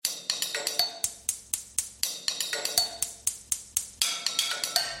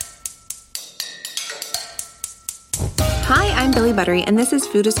I'm Billy Buttery, and this is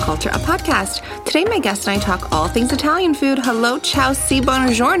Food is Culture, a podcast. Today, my guest and I talk all things Italian food. Hello, ciao, si,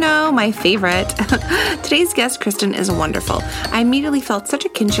 buongiorno, my favorite. Today's guest, Kristen, is wonderful. I immediately felt such a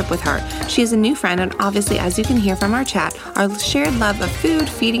kinship with her. She is a new friend, and obviously, as you can hear from our chat, our shared love of food,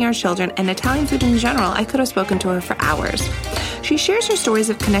 feeding our children, and Italian food in general, I could have spoken to her for hours. She shares her stories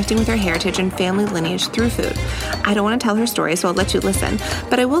of connecting with her heritage and family lineage through food. I don't want to tell her story, so I'll let you listen,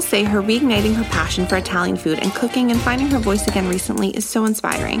 but I will say her reigniting her passion for Italian food and cooking and finding her voice again recently is so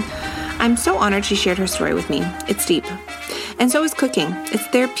inspiring. I'm so honored she shared her story with me. It's deep. And so is cooking. It's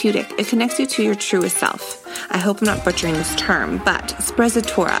therapeutic. It connects you to your truest self. I hope I'm not butchering this term, but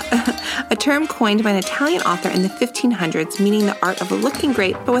sprezzatura, a term coined by an Italian author in the 1500s, meaning the art of looking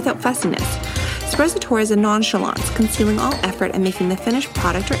great but without fussiness. Sprezzatura is a nonchalance, concealing all effort and making the finished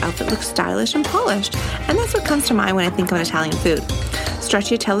product or outfit look stylish and polished. And that's what comes to mind when I think of Italian food.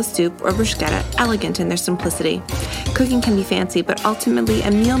 Stracciatella soup or bruschetta, elegant in their simplicity. Cooking can be fancy, but ultimately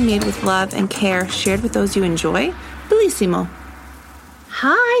a meal made with love and care, shared with those you enjoy. Bellissimo.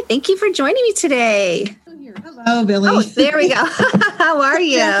 Hi, thank you for joining me today. Hello, Billy. Oh, there we go. How are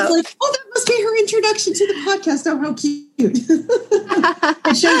you? Yeah, I was like, that must be her introduction to the podcast. Oh, how cute.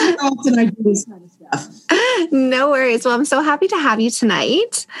 It shows you how often I do this kind of stuff. No worries. Well, I'm so happy to have you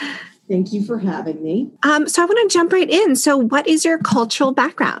tonight. Thank you for having me. So I want to jump right in. So what is your cultural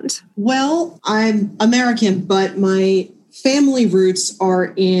background? Well, I'm American, but my family roots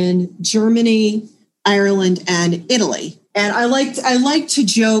are in Germany, Ireland, and Italy. And I like to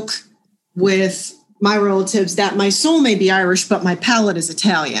joke with my relatives that my soul may be Irish, but my palate is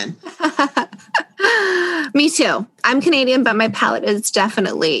Italian. Me too. I'm Canadian, but my palate is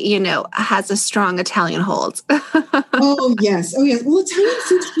definitely, has a strong Italian hold. Oh, yes. Well, Italian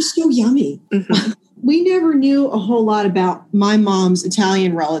food's just so yummy. Mm-hmm. We never knew a whole lot about my mom's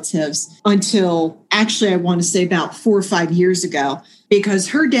Italian relatives until actually, I want to say about 4 or 5 years ago, because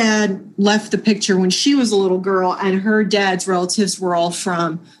her dad left the picture when she was a little girl, and her dad's relatives were all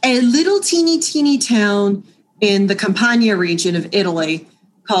from a little teeny town in the Campania region of Italy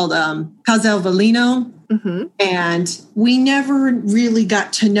called Casalvolino. Mm-hmm. And we never really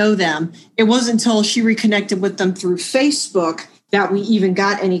got to know them. It wasn't until she reconnected with them through Facebook that we even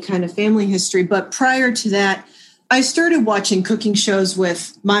got any kind of family history. But prior to that, I started watching cooking shows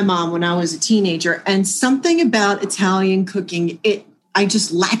with my mom when I was a teenager, and something about Italian cooking, I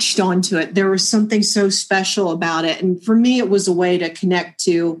just latched onto it. There was something so special about it. And for me, it was a way to connect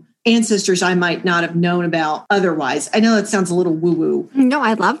to ancestors I might not have known about otherwise. I know that sounds a little woo-woo. No,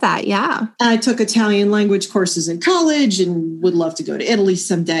 I love that. Yeah. I took Italian language courses in college and would love to go to Italy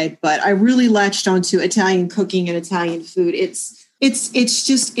someday, but I really latched onto Italian cooking and Italian food. It's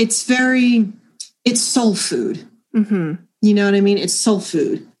soul food. Mm-hmm. You know what I mean? It's soul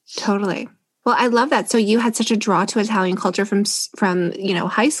food. Totally. Well, I love that. So you had such a draw to Italian culture from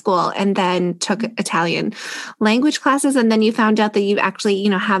high school, and then took Italian language classes, and then you found out that you actually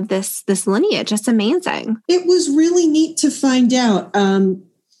have this lineage. It's amazing. It was really neat to find out.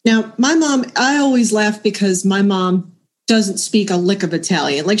 Now, my mom, I always laugh because my mom doesn't speak a lick of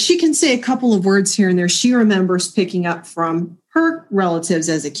Italian. Like, she can say a couple of words here and there. She remembers picking up from her relatives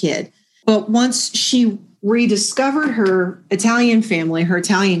as a kid. But once she rediscovered her Italian family, her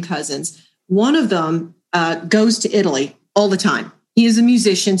Italian cousins, one of them goes to Italy all the time. He is a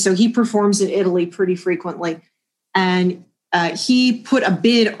musician, so he performs in Italy pretty frequently. And he put a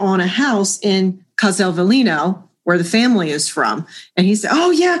bid on a house in Casalvolino, where the family is from. And he said,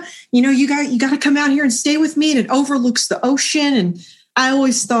 oh, yeah, you got to come out here and stay with me. And it overlooks the ocean. And I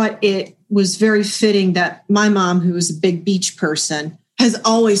always thought it was very fitting that my mom, who was a big beach person, has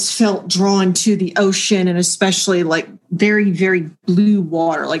always felt drawn to the ocean, and especially like very, very blue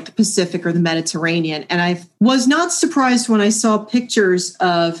water, like the Pacific or the Mediterranean. And I was not surprised when I saw pictures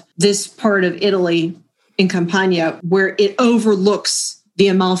of this part of Italy in Campania, where it overlooks the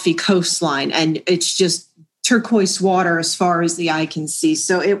Amalfi coastline, and it's just turquoise water as far as the eye can see.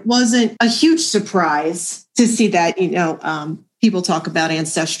 So it wasn't a huge surprise to see that, people talk about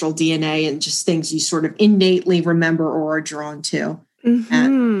ancestral DNA and just things you sort of innately remember or are drawn to.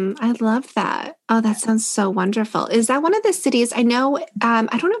 Mm-hmm. I love that. Oh, that sounds so wonderful. Is that one of the cities? I know, I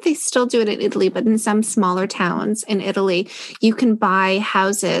don't know if they still do it in Italy, but in some smaller towns in Italy, you can buy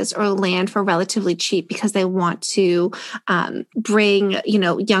houses or land for relatively cheap because they want to bring,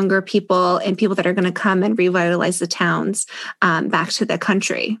 younger people and people that are going to come and revitalize the towns back to the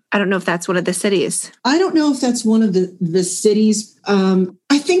country. I don't know if that's one of the cities. I don't know if that's one of the cities.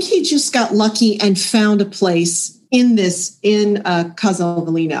 I think he just got lucky and found a place in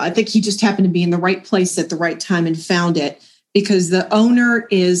Casalvolino. I think he just happened to be in the right place at the right time and found it. because the owner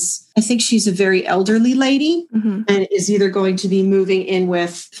is, I think she's a very elderly lady and is either going to be moving in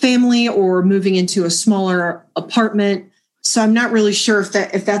with family or moving into a smaller apartment. So I'm not really sure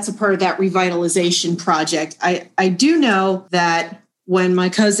if that's a part of that revitalization project. I do know that when my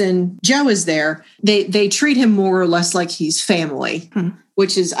cousin Joe is there, they treat him more or less like he's family,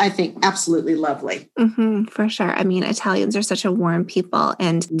 which is, I think, absolutely lovely. For sure. I mean, Italians are such a warm people,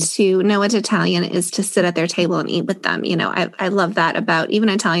 and to know what Italian is to sit at their table and eat with them. You know, I love that about even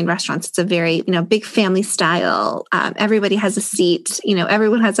Italian restaurants. It's a very, big family style. Everybody has a seat,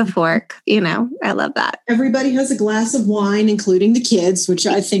 everyone has a fork, I love that. Everybody has a glass of wine, including the kids, which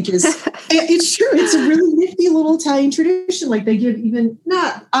I think is, it's true. It's a really nifty little Italian tradition. Like they give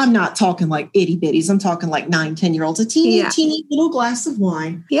I'm not talking like itty bitties. I'm talking like 9-10-year-olds, a teeny little glass of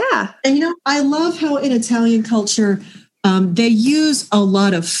wine. Yeah. And, I love how in Italian culture, they use a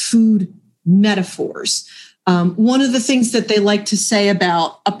lot of food metaphors. One of the things that they like to say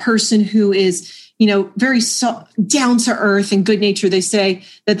about a person who is, very down to earth and good nature, they say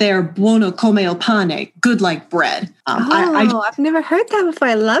that they are buono come il pane, good like bread. I've never heard that before.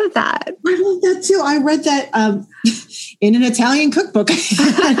 I love that. I love that too. I read that in an Italian cookbook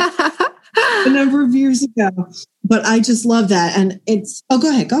a number of years ago. But I just love that. And go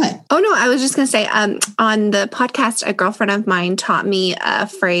ahead. Oh, no, I was just going to say, on the podcast, a girlfriend of mine taught me a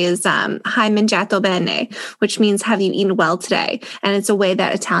phrase, hai mangiato bene, which means, have you eaten well today? And it's a way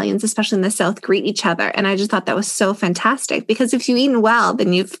that Italians, especially in the South, greet each other. And I just thought that was so fantastic, because if you've eaten well,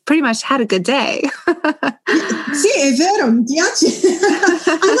 then you've pretty much had a good day. Sì, è vero, mi piace.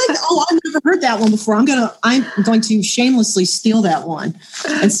 I've never heard that one before. I'm going to shamelessly steal that one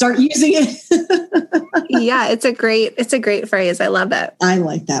and start using it. Yeah, it's a great phrase. I love it. I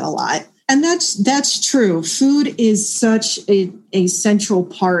like that a lot. And that's true. Food is such a central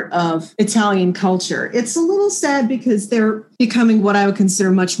part of Italian culture. It's a little sad because they're becoming what I would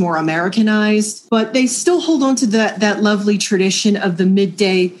consider much more Americanized, but they still hold on to that lovely tradition of the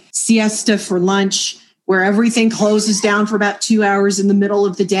midday siesta for lunch, where everything closes down for about 2 hours in the middle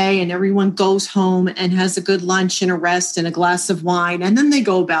of the day and everyone goes home and has a good lunch and a rest and a glass of wine. And then they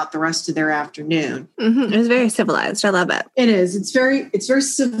go about the rest of their afternoon. It was very civilized. I love it. It is. It's very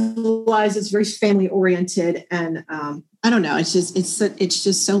civilized. It's very family oriented. And I don't know. It's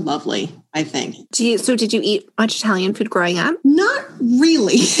just so lovely, I think. Did you eat much Italian food growing up? Not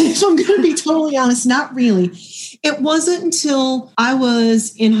really. If I'm going to be totally honest, not really. It wasn't until I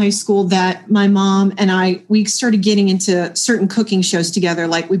was in high school that my mom and we started getting into certain cooking shows together.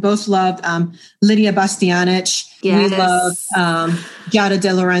 Like we both loved Lydia Bastianich. Yes. We loved Giada De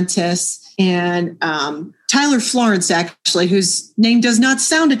Laurentiis and Tyler Florence, actually, whose name does not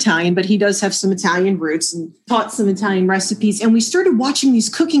sound Italian, but he does have some Italian roots and taught some Italian recipes. And we started watching these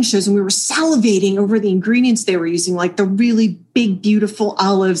cooking shows and we were salivating over the ingredients they were using, like the really big, beautiful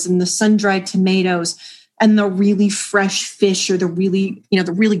olives and the sun-dried tomatoes and the really fresh fish, or the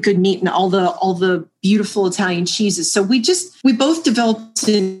really good meat and all the beautiful Italian cheeses. So we both developed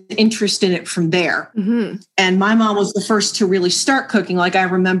an interest in it from there. And my mom was the first to really start cooking. Like I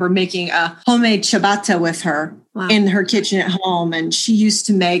remember making a homemade ciabatta with her in her kitchen at home. And she used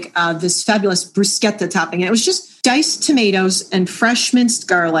to make this fabulous bruschetta topping. And it was just diced tomatoes and fresh minced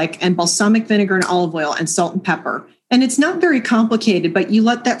garlic and balsamic vinegar and olive oil and salt and pepper. And it's not very complicated, but you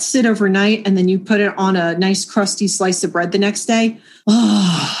let that sit overnight and then you put it on a nice crusty slice of bread the next day.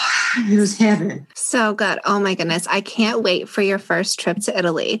 Oh, it was heaven. So good. Oh my goodness. I can't wait for your first trip to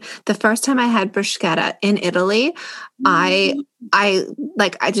Italy. The first time I had bruschetta in Italy, I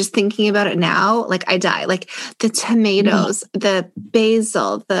just thinking about it now, like I die. Like the tomatoes, the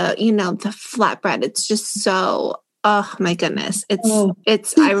basil, the flatbread. It's just so, oh my goodness.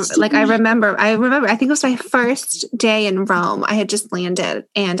 I remember, I think it was my first day in Rome. I had just landed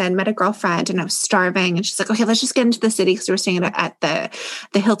and I'd met a girlfriend and I was starving. And she's like, okay, let's just get into the city, because we were staying at the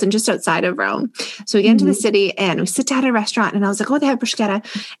Hilton just outside of Rome. So we get into the city and we sit down at a restaurant and I was like, oh, they have bruschetta.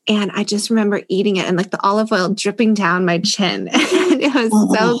 And I just remember eating it and like the olive oil dripping down my chin. And it was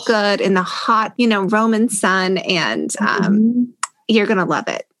so good in the hot, Roman sun. And you're going to love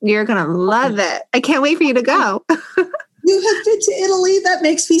it. You're going to love it. I can't wait for you to go. You have been to Italy. That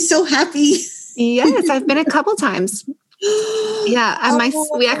makes me so happy. Yes, I've been a couple times. Yeah. My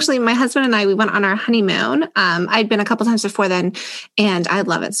husband and I, we went on our honeymoon. I'd been a couple times before then and I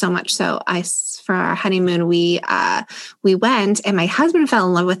love it so much. So for our honeymoon, we went and my husband fell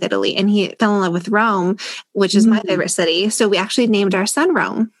in love with Italy and he fell in love with Rome, which is my favorite city. So we actually named our son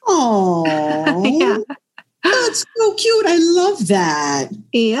Rome. Oh, yeah. That's so cute. I love that.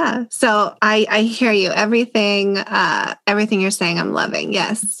 Yeah. So I hear you. Everything you're saying, I'm loving.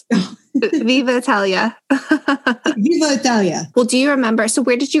 Yes. Viva Italia. Viva Italia. Well, do you remember? So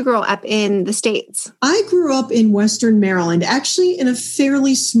where did you grow up in the States? I grew up in Western Maryland, actually in a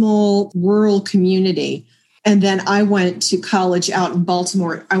fairly small rural community. And then I went to college out in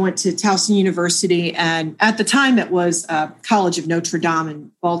Baltimore. I went to Towson University. And at the time, it was College of Notre Dame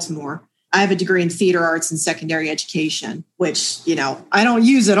in Baltimore. I have a degree in theater arts and secondary education, which, I don't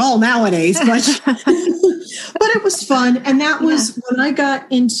use at all nowadays, but but it was fun. And that was when I got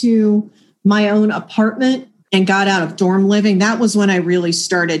into my own apartment and got out of dorm living. That was when I really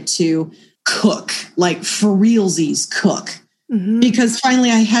started to cook, like for realsies cook. Mm-hmm. Because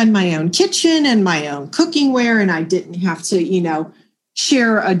finally I had my own kitchen and my own cooking ware, and I didn't have to,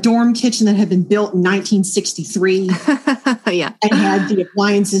 share a dorm kitchen that had been built in 1963 and had the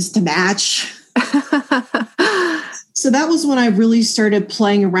appliances to match. So that was when I really started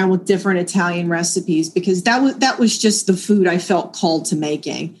playing around with different Italian recipes, because that was just the food I felt called to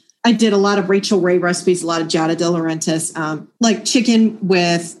making. I did a lot of Rachel Ray recipes, a lot of Giada De Laurentiis, like chicken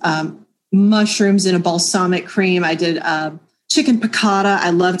with mushrooms in a balsamic cream. I did chicken piccata.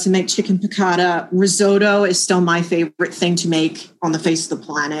 I love to make chicken piccata. Risotto is still my favorite thing to make on the face of the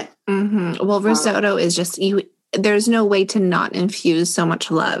planet. Mm-hmm. Well, risotto is just there's no way to not infuse so much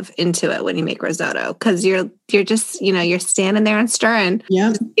love into it when you make risotto, because you're just, you're standing there and stirring,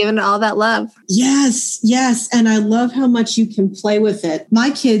 giving it all that love. Yes. And I love how much you can play with it. My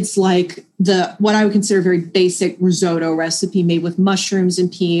kids like what I would consider a very basic risotto recipe made with mushrooms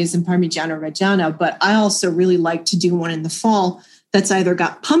and peas and Parmigiano Reggiano. But I also really like to do one in the fall that's either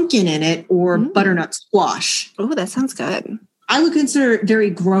got pumpkin in it or butternut squash. Oh, that sounds good. I would consider it very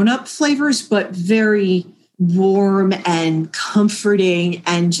grown-up flavors, but very warm and comforting,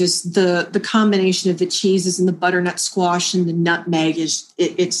 and just the combination of the cheeses and the butternut squash and the nutmeg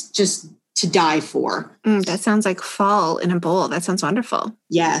it's just to die for. That sounds like fall in a bowl. That sounds wonderful.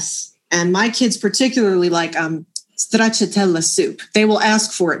 Yes. And my kids particularly like stracciatella soup. They will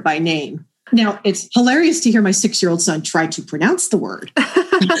ask for it by name. Now, it's hilarious to hear my 6-year-old son try to pronounce the word.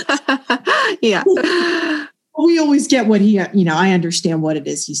 Yeah. We always get what I understand what it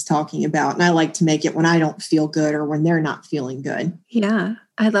is he's talking about. And I like to make it when I don't feel good or when they're not feeling good. Yeah.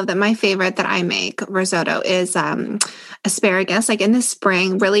 I love that. My favorite that I make risotto is asparagus, like in the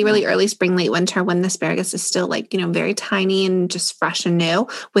spring, really, really early spring, late winter, when the asparagus is still very tiny and just fresh and new,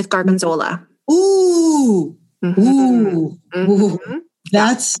 with gorgonzola. Ooh. Mm-hmm. Ooh. Mm-hmm.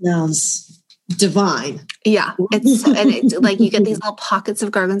 That sounds divine. Yeah. It's like you get these little pockets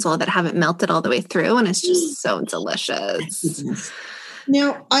of gorgonzola that haven't melted all the way through, and it's just so delicious.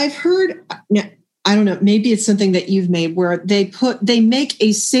 Now, I've heard, I don't know, maybe it's something that you've made where they make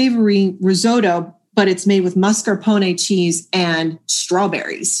a savory risotto, but it's made with mascarpone cheese and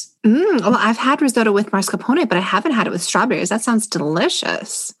strawberries. Well, I've had risotto with mascarpone, but I haven't had it with strawberries. That sounds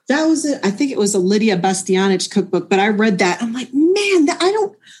delicious. That was it. I think it was a Lydia Bastianich cookbook, but I read that. I'm like, man, I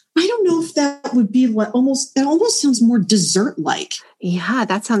don't know if that would be that almost sounds more dessert-like. Yeah,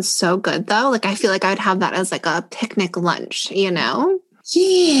 that sounds so good though. Like I feel like I'd have that as like a picnic lunch, Yeah.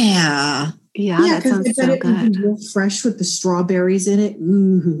 Yeah, that sounds so good. Real fresh with the strawberries in it.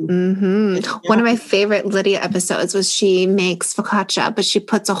 Ooh. Mm-hmm. Yeah. One of my favorite Lydia episodes was she makes focaccia, but she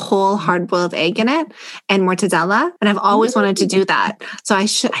puts a whole hard-boiled egg in it and mortadella. And I've always wanted to do that. So I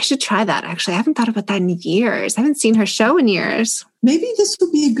should try that, actually. I haven't thought about that in years. I haven't seen her show in years. Maybe this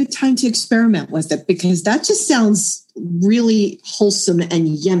would be a good time to experiment with it, because that just sounds really wholesome and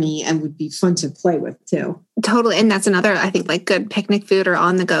yummy and would be fun to play with too. Totally. And that's another, I think, like good picnic food or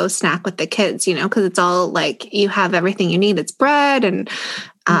on the go snack with the kids, because it's all like you have everything you need. It's bread and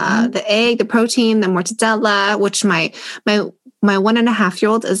the egg, the protein, the mortadella, which my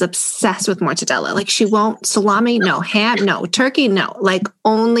 1.5-year-old is obsessed with mortadella. Like she won't salami, no, ham, no, turkey, no, like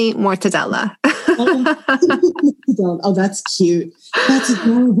only mortadella. Oh, that's cute. That's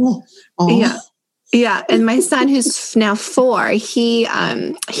adorable. Oh. Yeah. Yeah. And my son, who's now 4, he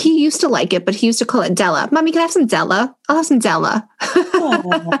used to like it, but he used to call it Della. Mommy, can I have some Della? I'll have some Della.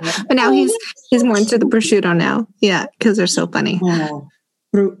 But now he's more into the prosciutto now. Yeah. Because they're so funny. Oh.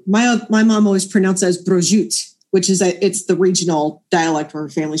 My mom always pronounced it as prosciutto, which is it's the regional dialect where her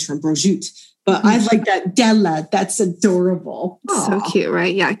family's from, prosciutto. But I like that Della. That's adorable. So cute,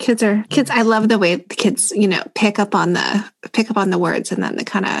 right? Yeah, kids. I love the way the kids, pick up on the words, and then they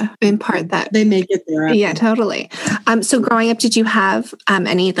kind of impart that. They make it there. Yeah, totally. So growing up, did you have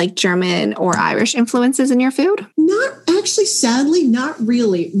any like German or Irish influences in your food? Not actually, sadly, not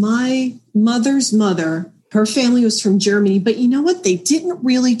really. My mother's mother Her family was from Germany, but you know what? They didn't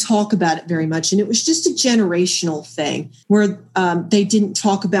really talk about it very much. And it was just a generational thing where they didn't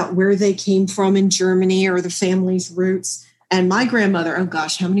talk about where they came from in Germany or the family's roots. And my grandmother, oh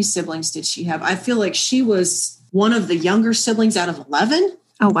gosh, how many siblings did she have? I feel like she was one of the younger siblings out of 11.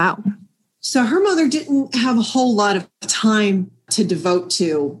 Oh, wow. So her mother didn't have a whole lot of time to devote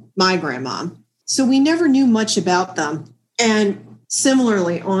to my grandma. So we never knew much about them. And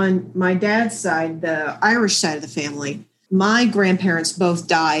similarly, on my dad's side, the Irish side of the family, my grandparents both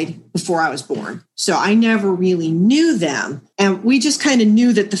died before I was born. So I never really knew them. And we just kind of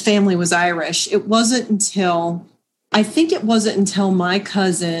knew that the family was Irish. I think it wasn't until my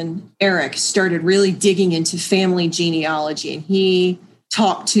cousin Eric started really digging into family genealogy. And he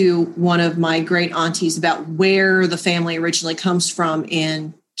talked to one of my great aunties about where the family originally comes from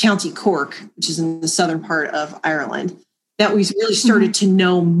in County Cork, which is in the southern part of Ireland, that we really started to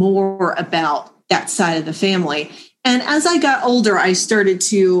know more about that side of the family. And as I got older, I started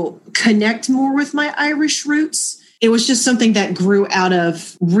to connect more with my Irish roots. It was just something that grew out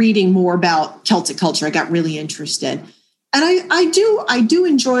of reading more about Celtic culture. I got really interested. And I do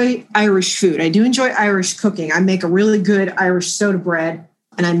enjoy Irish food. I do enjoy Irish cooking. I make a really good Irish soda bread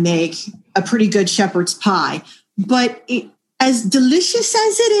and I make a pretty good shepherd's pie. But as delicious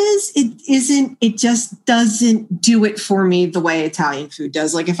as it just doesn't do it for me the way Italian food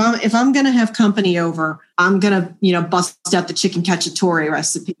does. Like if I'm going to have company over, I'm going to, bust out the chicken cacciatore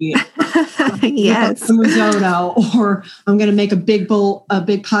recipe. Yes. Risotto, or I'm going to make a big pot of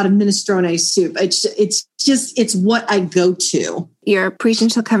minestrone soup. It's what I go to. You're preaching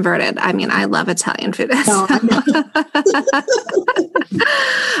to converted. I mean, I love Italian food. No,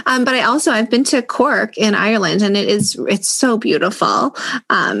 But I've been to Cork in Ireland, and it's so beautiful.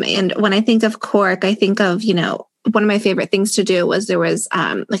 And when I think of Cork, I think of, one of my favorite things to do was there was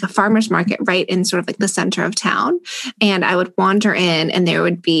like a farmer's market right in sort of like the center of town. And I would wander in and there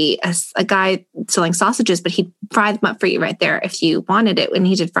would be a guy selling sausages, but he'd fry them up for you right there if you wanted it when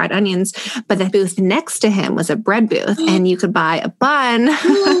he did fried onions. But the booth next to him was a bread booth and you could buy a bun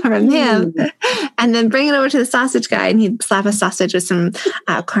from him and then bring it over to the sausage guy and he'd slap a sausage with some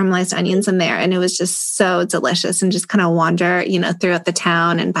caramelized onions in there. And it was just so delicious and just kind of wander, throughout the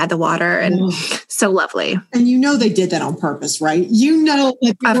town and by the water and so lovely. And they did that on purpose, right?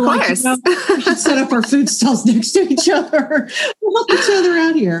 That of course. We should set up our food stalls next to each other. We'll help each other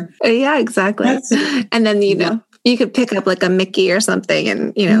out here. Yeah, exactly. And then, you could pick up like a Mickey or something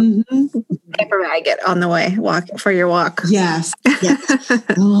and, pepper bag it on the way, walk for your walk. Yes.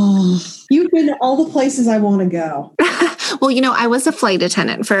 You've been to all the places I want to go. Well, I was a flight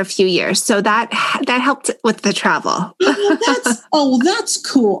attendant for a few years, so that helped with the travel. That's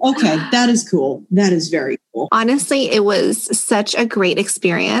cool. Okay, that is cool. That is very cool. Honestly, it was such a great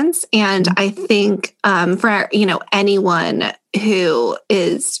experience, and I think for anyone who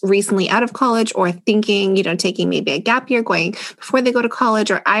is recently out of college or thinking, taking maybe a gap year, going before they go to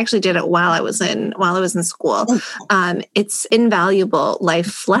college, or I actually did it while I was in school. It's invaluable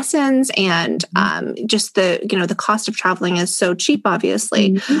life lessons, and just the cost of traveling is so cheap,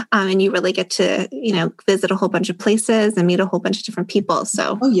 obviously, and you really get to visit a whole bunch of places and meet a whole bunch of different people.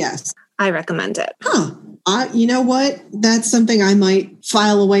 So, yes, I recommend it. You know what? That's something I might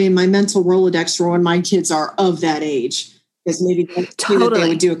file away in my mental Rolodex for when my kids are of that age. Because maybe that they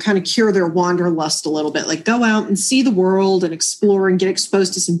would do kind of cure their wanderlust a little bit, like go out and see the world and explore and get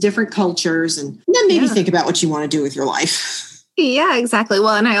exposed to some different cultures and then maybe think about what you want to do with your life. Yeah, exactly.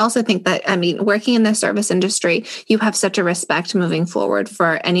 Well, and I also think that, working in the service industry, you have such a respect moving forward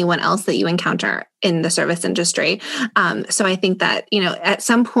for anyone else that you encounter in the service industry. So I think that, at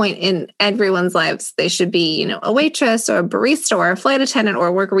some point in everyone's lives, they should be, a waitress or a barista or a flight attendant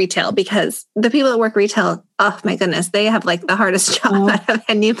or work retail, because the people that work retail, oh my goodness, they have like the hardest job out of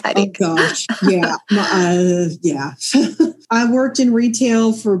anybody. Oh gosh. Yeah. Yeah. I worked in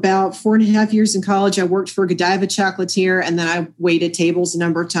retail for about 4.5 years in college. I worked for Godiva Chocolatier and then I waited tables a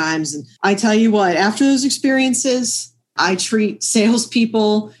number of times. And I tell you what, after those experiences, I treat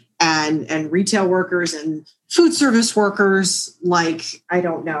salespeople and retail workers and food service workers like, I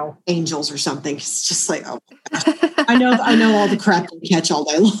don't know, angels or something. It's just like, oh my gosh. I know all the crap they catch all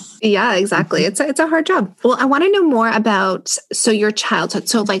day long. Yeah, exactly. It's a hard job. Well, I want to know more about, your childhood.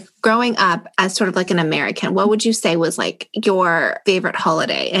 So like growing up as sort of like an American, what would you say was like your favorite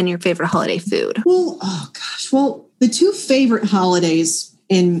holiday and your favorite holiday food? Well, the two favorite holidays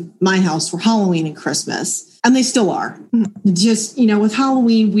in my house were Halloween and Christmas. And they still are. Just, with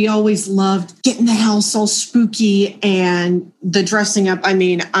Halloween, we always loved getting the house all spooky and the dressing up. I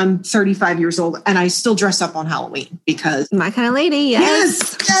mean, I'm 35 years old and I still dress up on Halloween because my kind of lady.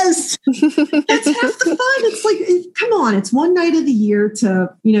 Yes. Yes. It's half the fun. It's like, come on, it's one night of the year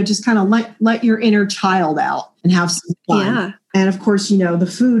to, just kind of let your inner child out and have some fun. Yeah. And of course,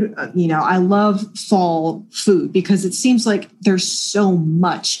 the food, I love fall food because it seems like there's so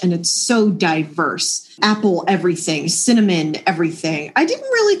much and it's so diverse. Apple, everything, cinnamon, everything. I didn't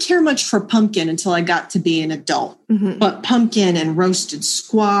really care much for pumpkin until I got to be an adult, but pumpkin and roasted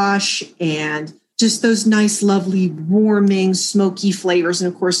squash and just those nice, lovely, warming, smoky flavors.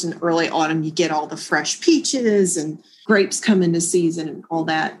 And of course, in early autumn, you get all the fresh peaches and grapes come into season and all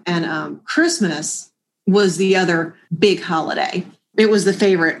that. And Christmas was the other big holiday. It was the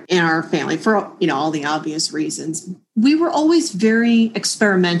favorite in our family for, all the obvious reasons. We were always very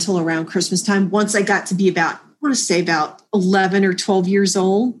experimental around Christmas time. Once I got to be about 11 or 12 years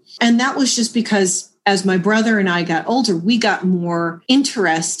old. And that was just because as my brother and I got older, we got more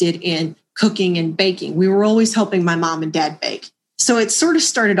interested in cooking and baking. We were always helping my mom and dad bake. So it sort of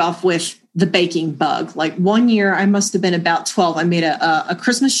started off with the baking bug. Like one year, I must have been about 12. I made a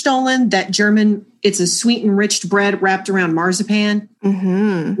Christmas Stollen, that German, it's a sweet enriched bread wrapped around marzipan.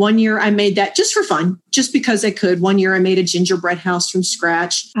 Mm-hmm. One year I made that just for fun, just because I could. One year I made a gingerbread house from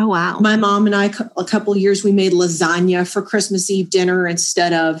scratch. Oh, wow. My mom and I, a couple of years, we made lasagna for Christmas Eve dinner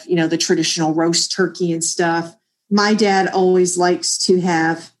instead of, the traditional roast turkey and stuff. My dad always likes to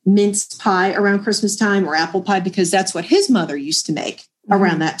have mince pie around Christmas time or apple pie because that's what his mother used to make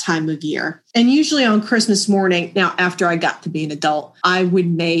around that time of year. And usually on Christmas morning, now after I got to be an adult, I would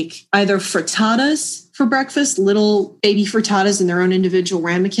make either frittatas for breakfast, little baby frittatas in their own individual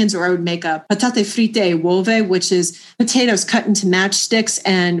ramekins, or I would make a patate fritte e uove, which is potatoes cut into matchsticks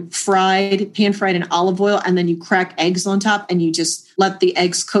and pan fried in olive oil. And then you crack eggs on top and you just let the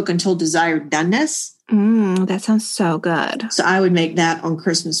eggs cook until desired doneness. That sounds so good. So I would make that on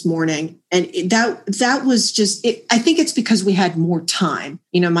Christmas morning. And that was just it. I think it's because we had more time.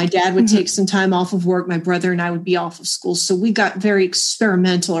 My dad would take some time off of work. My brother and I would be off of school. So we got very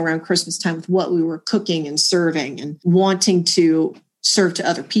experimental around Christmas time with what we were cooking and serving and wanting to serve to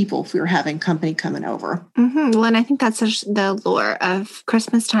other people if we were having company coming over. Well, and I think that's such the allure of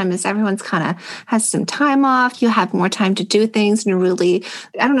Christmas time is everyone's kind of has some time off. You have more time to do things and really,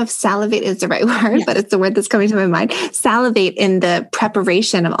 I don't know if salivate is the right word, but it's the word that's coming to my mind. Salivate in the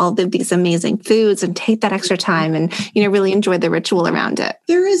preparation of all of these amazing foods and take that extra time and, really enjoy the ritual around it.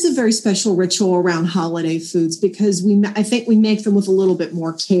 There is a very special ritual around holiday foods because I think we make them with a little bit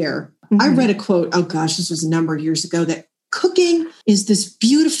more care. I read a quote, this was a number of years ago, that cooking is this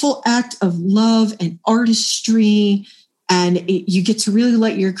beautiful act of love and artistry, and you get to really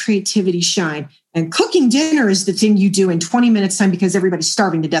let your creativity shine. And cooking dinner is the thing you do in 20 minutes time because everybody's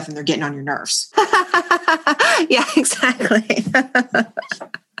starving to death and they're getting on your nerves. Yeah, exactly.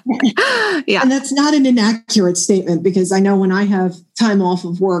 Yeah. And that's not an inaccurate statement because I know when I have time off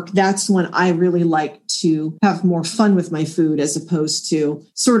of work, that's when I really like to have more fun with my food as opposed to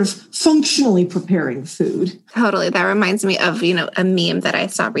sort of functionally preparing food. Totally. That reminds me of, a meme that I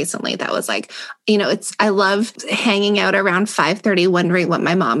saw recently that was like, I love hanging out around 5:30 wondering what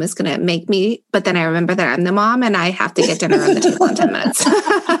my mom is going to make me. But then I remember that I'm the mom and I have to get dinner on the table in 10 minutes.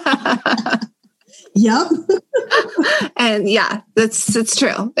 Yep. And yeah, it's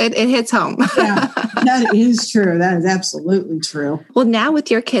true. It hits home. Yeah, that is true. That is absolutely true. Well, now with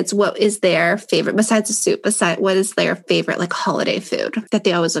your kids, what is their favorite, besides the soup, what is their favorite holiday food that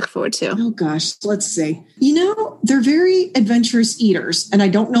they always look forward to? Oh gosh, let's see. They're very adventurous eaters and I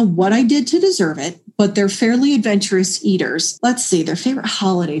don't know what I did to deserve it, but they're fairly adventurous eaters. Let's see, their favorite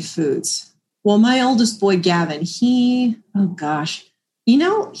holiday foods. Well, my oldest boy, Gavin, he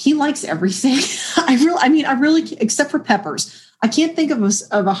likes everything. I really, except for peppers, I can't think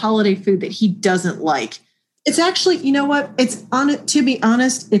of a holiday food that he doesn't like. It's actually, to be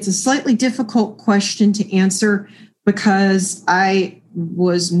honest, it's a slightly difficult question to answer because I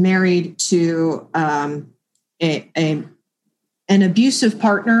was married to an abusive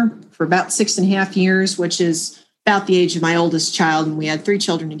partner for about 6.5 years, which is about the age of my oldest child. And we had 3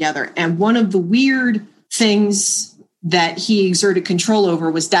 children together. And one of the weird things that he exerted control over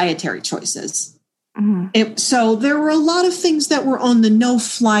was dietary choices. So there were a lot of things that were on the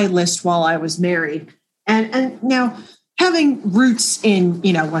no-fly list while I was married. And now having roots in,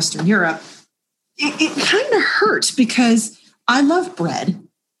 Western Europe, it kind of hurts because I love bread.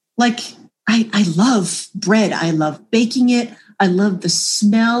 I love bread. I love baking it. I love the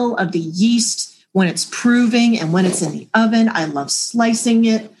smell of the yeast when it's proving and when it's in the oven. I love slicing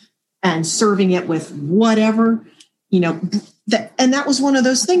it. and serving it with whatever, and that was one of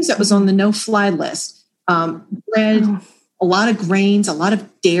those things that was on the no-fly list. Bread, a lot of grains, a lot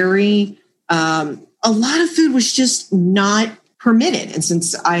of dairy, a lot of food was just not permitted. And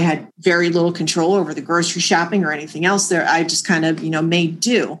since I had very little control over the grocery shopping or anything else there, I just kind of, made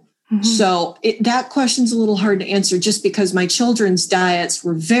do. Mm-hmm. So that question's a little hard to answer just because my children's diets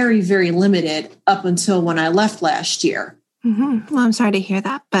were very, very limited up until when I left last year. Mm-hmm. Well, I'm sorry to hear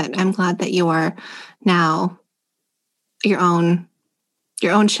that, but I'm glad that you are now your own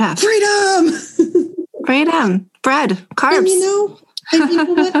chef. Freedom, bread, carbs. And you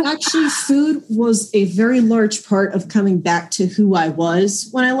know what? Actually, food was a very large part of coming back to who I was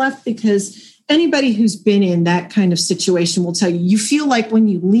when I left, because anybody who's been in that kind of situation will tell you, you feel like when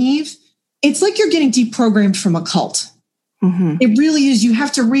you leave, it's like you're getting deprogrammed from a cult. Mm-hmm. It really is. You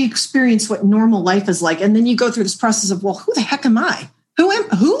have to re-experience what normal life is like. And then you go through this process of, well, who the heck am I?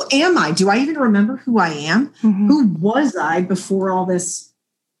 Who am I? Do I even remember who I am? Mm-hmm. Who was I before all this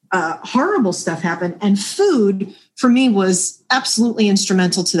horrible stuff happened? And food for me was absolutely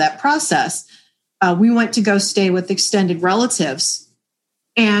instrumental to that process. We went to go stay with extended relatives,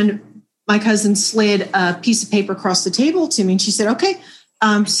 and my cousin slid a piece of paper across the table to me, and she said, okay,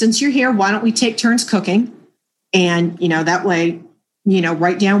 since you're here, why don't we take turns cooking? And, that way,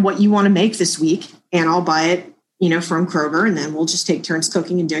 write down what you want to make this week, and I'll buy it, from Kroger, and then we'll just take turns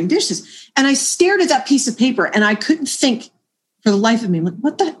cooking and doing dishes. And I stared at that piece of paper, and I couldn't think for the life of me, like,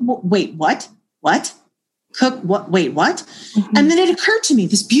 wait, what? Cook what? Wait, what? Mm-hmm. And then it occurred to me,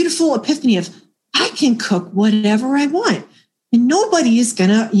 this beautiful epiphany of, I can cook whatever I want. And nobody is going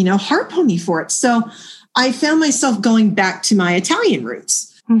to, harp on me for it. So I found myself going back to my Italian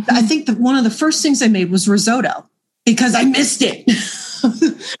roots. Mm-hmm. I think that one of the first things I made was risotto because I missed it.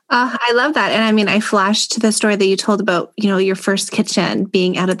 I love that. And I mean, I flashed to the story that you told about, your first kitchen,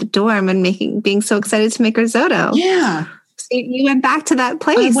 being out of the dorm and being so excited to make risotto. Yeah. So you went back to that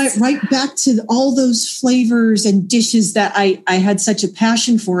place. I went right back to all those flavors and dishes that I had such a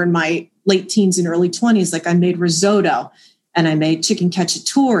passion for in my late teens and early 20s. Like I made risotto, and I made chicken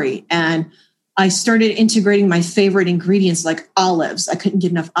cacciatore, and I started integrating my favorite ingredients like olives. I couldn't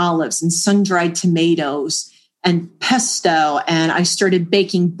get enough olives, and sun-dried tomatoes and pesto. And I started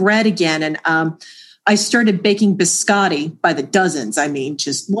baking bread again. And I started baking biscotti by the dozens. I mean,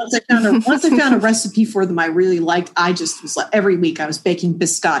 just once I found a recipe for them I really liked, I just was like, every week I was baking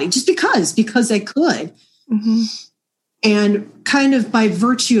biscotti just because I could. Mm-hmm. And kind of by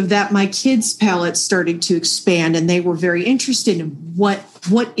virtue of that, my kids' palates started to expand, and they were very interested in what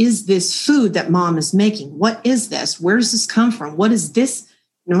is this food that mom is making? What is this? Where does this come from? What is this?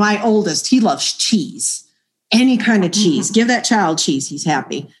 My oldest, he loves cheese, any kind of cheese. Mm-hmm. Give that child cheese, he's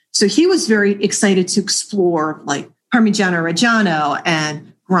happy. So he was very excited to explore like Parmigiano Reggiano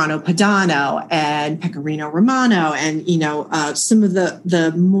and Grana Padano and Pecorino Romano and, some of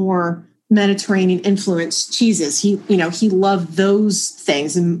the more Mediterranean influenced cheeses. He loved those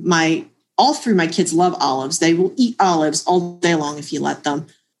things. And all three of my kids love olives. They will eat olives all day long if you let them.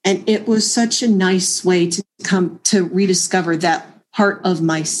 And it was such a nice way to come to rediscover that part of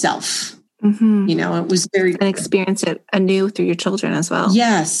myself. Mm-hmm. It was very... And experience it anew through your children as well.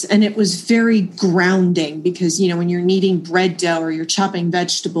 Yes. And it was very grounding because, when you're kneading bread dough or you're chopping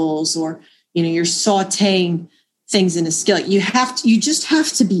vegetables or, you're sauteing things in a skillet, you just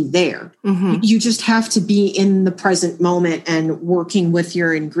have to be there. Mm-hmm. You just have to be in the present moment and working with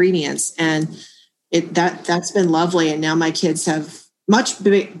your ingredients. And that's been lovely. And now my kids have much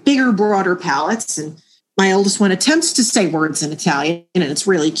bigger, broader palates. And my oldest one attempts to say words in Italian, and it's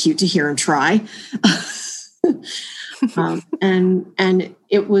really cute to hear him try. And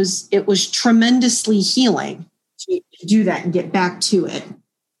it was tremendously healing to do that and get back to it.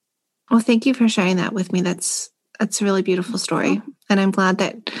 Well, thank you for sharing that with me. That's a really beautiful story. And I'm glad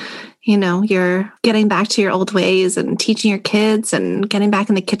that, you're getting back to your old ways and teaching your kids and getting back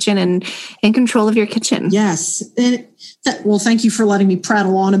in the kitchen and in control of your kitchen. Yes. And thank you for letting me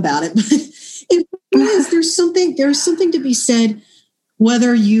prattle on about it. There's something to be said,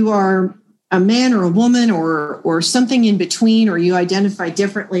 whether you are a man or a woman or something in between, or you identify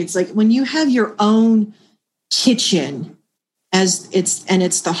differently. It's like when you have your own kitchen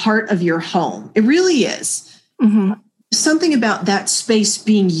it's the heart of your home. It really is. Mm-hmm. Something about that space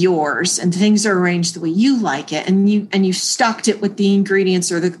being yours and things are arranged the way you like it, and you stocked it with the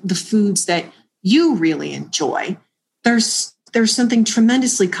ingredients or the foods that you really enjoy. There's something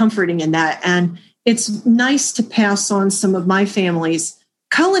tremendously comforting in that. And it's nice to pass on some of my family's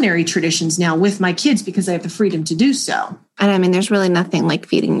culinary traditions now with my kids because I have the freedom to do so. And I mean, there's really nothing like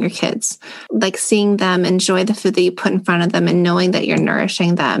feeding your kids, like seeing them enjoy the food that you put in front of them and knowing that you're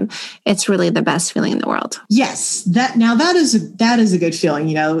nourishing them. It's really the best feeling in the world. Yes. That is a good feeling.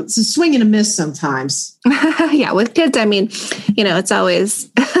 You know, it's a swing and a miss sometimes. Yeah. With kids, I mean, you know, it's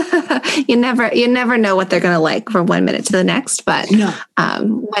always, you never know what they're going to like from 1 minute to the next. But No.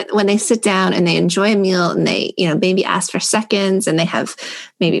 When they sit down and they enjoy a meal and they, you know, maybe ask for seconds and they have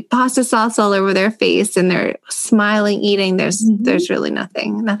maybe pasta sauce all over their face and they're smiling, eating, there's really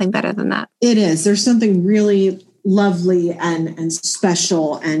nothing better than that. It is. There's something really lovely and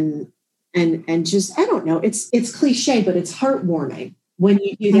special and just, I don't know, it's cliche, but it's heartwarming when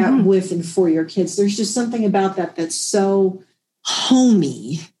you do that with and for your kids. There's just something about that that's so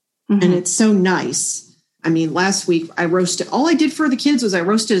homey and it's so nice. I mean, last week all I did for the kids was I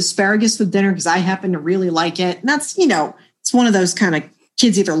roasted asparagus with dinner because I happen to really like it. And that's, you know, it's one of those kind of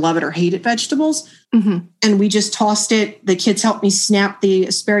kids either love it or hate it vegetables. And we just tossed it. The kids helped me snap the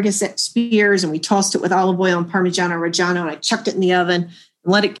asparagus at spears and we tossed it with olive oil and Parmigiano Reggiano and I chucked it in the oven and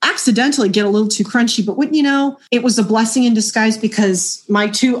let it accidentally get a little too crunchy. But wouldn't you know, it was a blessing in disguise because my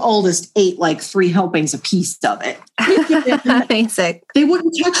two oldest ate like 3 helpings a piece of it. Basic. They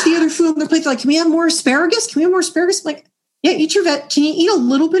wouldn't touch the other food on their plate. They're like, can we have more asparagus? Can we have more asparagus? I'm like, yeah, eat your Can you eat a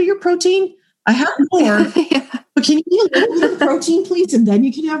little bit of your protein? I have more. Yeah. But can you eat a little bit of protein, please? And then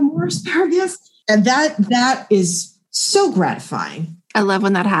you can have more asparagus. And that is so gratifying. I love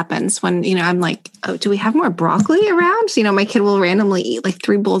when that happens when, you know, I'm like, oh, do we have more broccoli around? So, you know, my kid will randomly eat like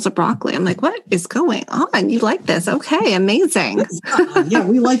 3 bowls of broccoli. I'm like, what is going on? You like this? Okay, amazing. Yeah,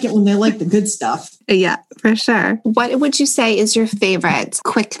 we like it when they like the good stuff. Yeah, for sure. What would you say is your favorite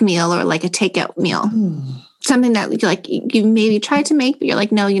quick meal or like a takeout meal? Something that you maybe tried to make, but you're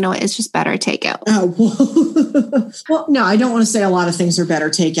like, no, you know what? It's just better takeout. Oh, well, no, I don't want to say a lot of things are better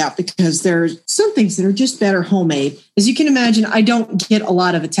takeout because there's some things that are just better homemade. As you can imagine, I don't get a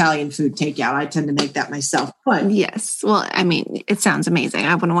lot of Italian food takeout. I tend to make that myself. But yes, well, I mean, it sounds amazing.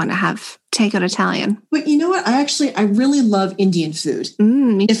 I wouldn't want to have takeout Italian. But you know what? I really love Indian food.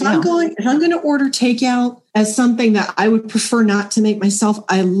 Me too. If I'm going to order takeout as something that I would prefer not to make myself,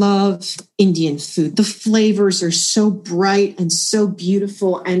 I love Indian food. The flavors are so bright and so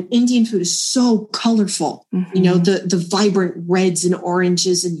beautiful, and Indian food is so colorful. You know, the vibrant reds and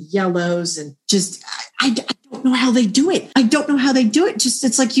oranges and yellows, and just I don't know how they do it. I don't know how they do it. Just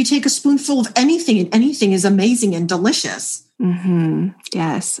it's like you take a spoonful of anything, and anything is amazing and delicious.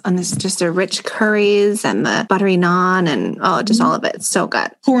 Yes. And this just the rich curries and the buttery naan and just all of it. It's so good.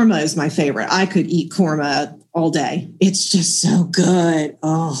 Korma is my favorite. I could eat korma all day. It's just so good.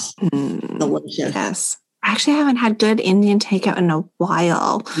 Oh, delicious. Yes. I actually haven't had good Indian takeout in a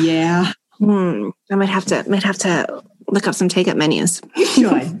while. Yeah. I might have to look up some takeout menus.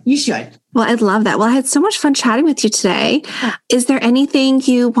 You should. Well, I'd love that. Well, I had so much fun chatting with you today. Is there anything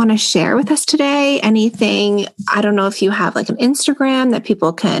you want to share with us today? Anything, I don't know if you have like an Instagram that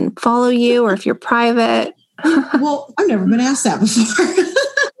people can follow you or if you're private. Well, I've never been asked that before.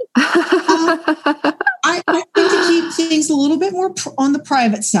 I tend to keep things a little bit more on the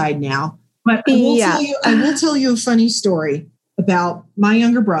private side now. But I will tell you a funny story about my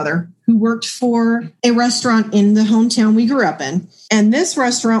younger brother who worked for a restaurant in the hometown we grew up in. And this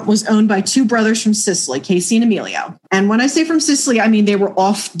restaurant was owned by 2 brothers from Sicily, Casey and Emilio. And when I say from Sicily, I mean they were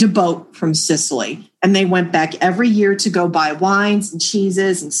off the boat from Sicily. And they went back every year to go buy wines and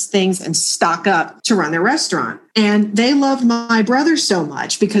cheeses and things and stock up to run their restaurant. And they loved my brother so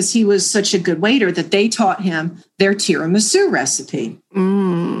much because he was such a good waiter that they taught him their tiramisu recipe.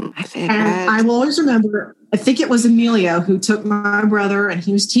 My favorite. And I will always remember, I think it was Emilio who took my brother and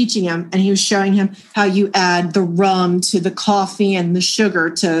he was teaching him and he was showing him how you add the rum to the coffee and the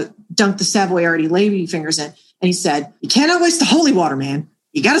sugar to dunk the Savoiardi ladyfingers in. And he said, you cannot waste the holy water, man.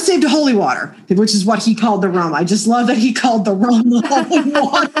 You got to save the holy water, which is what he called the rum. I just love that he called the rum the holy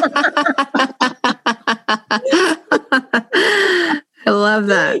water. I love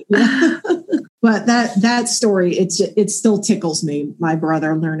that. Yeah. But that story, it still tickles me, my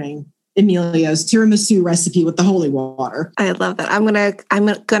brother learning Emilio's tiramisu recipe with the holy water. I love that. I want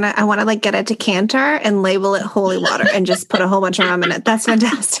to like get a decanter and label it holy water and just put a whole bunch of rum in it. That's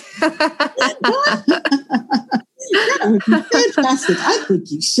fantastic. That would be fantastic. I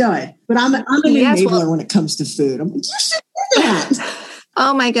think you should. But I'm an enabler when it comes to food. I'm like, you should do that.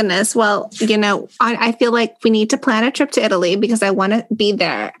 Oh my goodness. Well, you know, I feel like we need to plan a trip to Italy because I want to be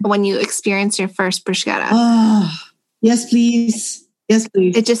there when you experience your first bruschetta. Oh, yes, please. Yes,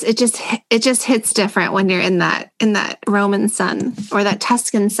 please. It just hits different when you're in that Roman sun or that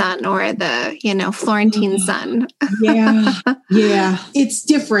Tuscan sun or the, Florentine sun. Yeah. Yeah. It's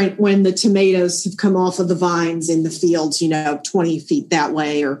different when the tomatoes have come off of the vines in the fields, 20 feet that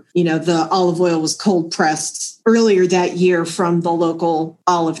way, or, the olive oil was cold pressed earlier that year from the local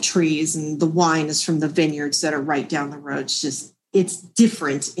olive trees, and the wine is from the vineyards that are right down the road. It's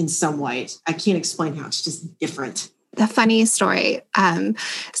different in some ways. I can't explain how. It's just different. The funny story.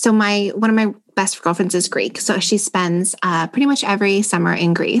 So one of my best girlfriends is Greek. So she spends pretty much every summer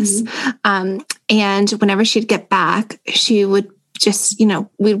in Greece. Mm-hmm. And whenever she'd get back, she would just,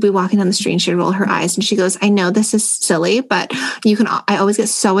 we'd be walking down the street and she'd roll her eyes and she goes, I know this is silly, but I always get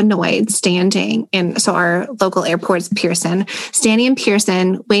so annoyed standing in, so our local airport is Pearson, standing in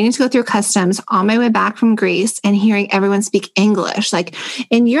Pearson, waiting to go through customs on my way back from Greece and hearing everyone speak English. Like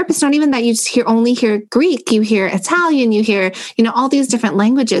in Europe, it's not even that you just only hear Greek, you hear Italian, you hear, all these different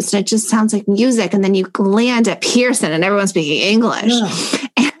languages, and it just sounds like music. And then you land at Pearson and everyone's speaking English.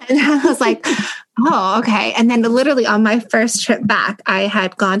 Yeah. And I was like, oh, okay. And then literally on my first trip back, I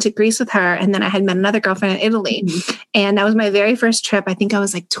had gone to Greece with her, and then I had met another girlfriend in Italy. Mm-hmm. And that was my very first trip. I think I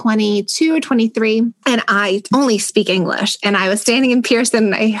was like 22 or 23, and I only speak English. And I was standing in Pearson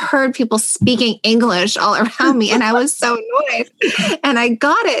and I heard people speaking English all around me. And I was so annoyed. And I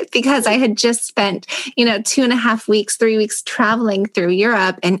got it because I had just spent, 2.5 weeks, 3 weeks traveling through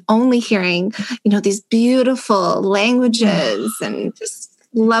Europe and only hearing, these beautiful languages and just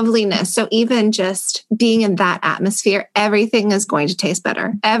loveliness. So even just being in that atmosphere, everything is going to taste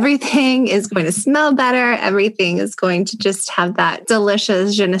better. Everything is going to smell better. Everything is going to just have that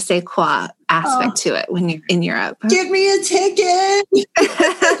delicious je ne sais quoi aspect to it when you're in Europe. Give me a ticket.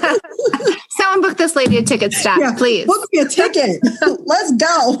 Someone book this lady a ticket, Steph, please. Book me a ticket. Let's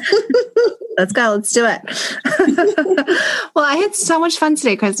go. Let's go. Let's do it. Well, I had so much fun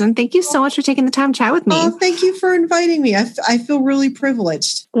today, Kristen. Thank you so much for taking the time to chat with me. Oh, thank you for inviting me. I feel really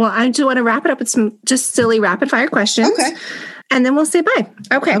privileged. Well, I do want to wrap it up with some just silly rapid fire questions. Okay. And then we'll say bye.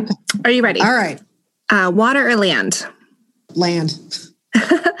 Okay. Are you ready? All right. Water or land? Land.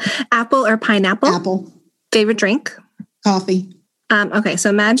 Apple or pineapple? Apple. Favorite drink? Coffee. Okay, so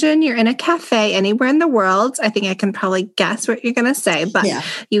imagine you're in a cafe anywhere in the world. I think I can probably guess what you're going to say, but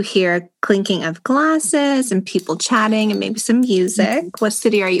you hear clinking of glasses and people chatting and maybe some music. Mm-hmm. What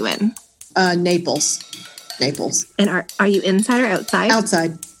city are you in? Naples. And are you inside or outside?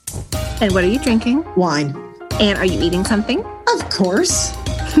 Outside. And what are you drinking? Wine. And are you eating something? Of course.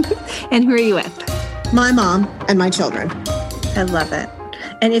 And who are you with? My mom and my children. I love it.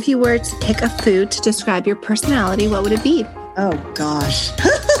 And if you were to pick a food to describe your personality, what would it be? Oh, gosh.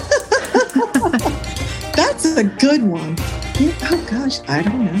 That's a good one. Oh, gosh. I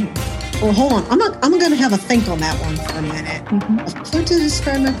don't know. Well, hold on. I'm going to have a think on that one for a minute. Mm-hmm. A food to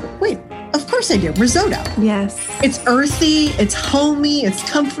describe my... Wait, of course I do. Risotto. Yes. It's earthy. It's homey. It's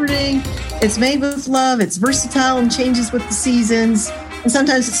comforting. It's made with love. It's versatile and changes with the seasons. And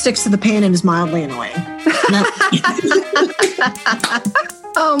sometimes it sticks to the pan and is mildly annoying.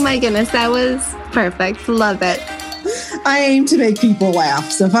 Oh, my goodness. That was perfect. Love it. I aim to make people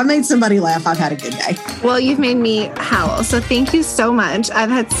laugh. So if I made somebody laugh, I've had a good day. Well, you've made me howl. So thank you so much. I've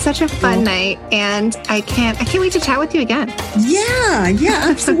had such a fun night, and I can't wait to chat with you again. Yeah,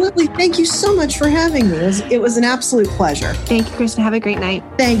 absolutely. Thank you so much for having me. It was an absolute pleasure. Thank you, Kristen. Have a great night.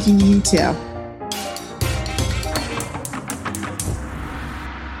 Thank you. You too.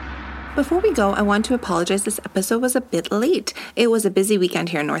 Before we go, I want to apologize. This episode was a bit late. It was a busy weekend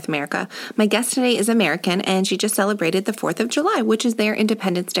here in North America. My guest today is American, and she just celebrated the 4th of July, which is their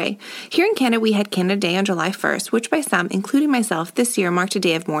Independence Day. Here in Canada, we had Canada Day on July 1st, which by some, including myself, this year marked a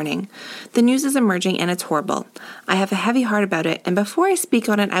day of mourning. The news is emerging, and it's horrible. I have a heavy heart about it, and before I speak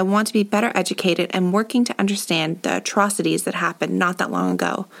on it, I want to be better educated and working to understand the atrocities that happened not that long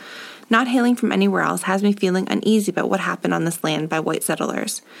ago. Not hailing from anywhere else has me feeling uneasy about what happened on this land by white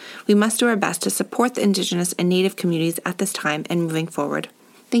settlers. We must do our best to support the Indigenous and Native communities at this time and moving forward.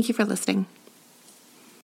 Thank you for listening.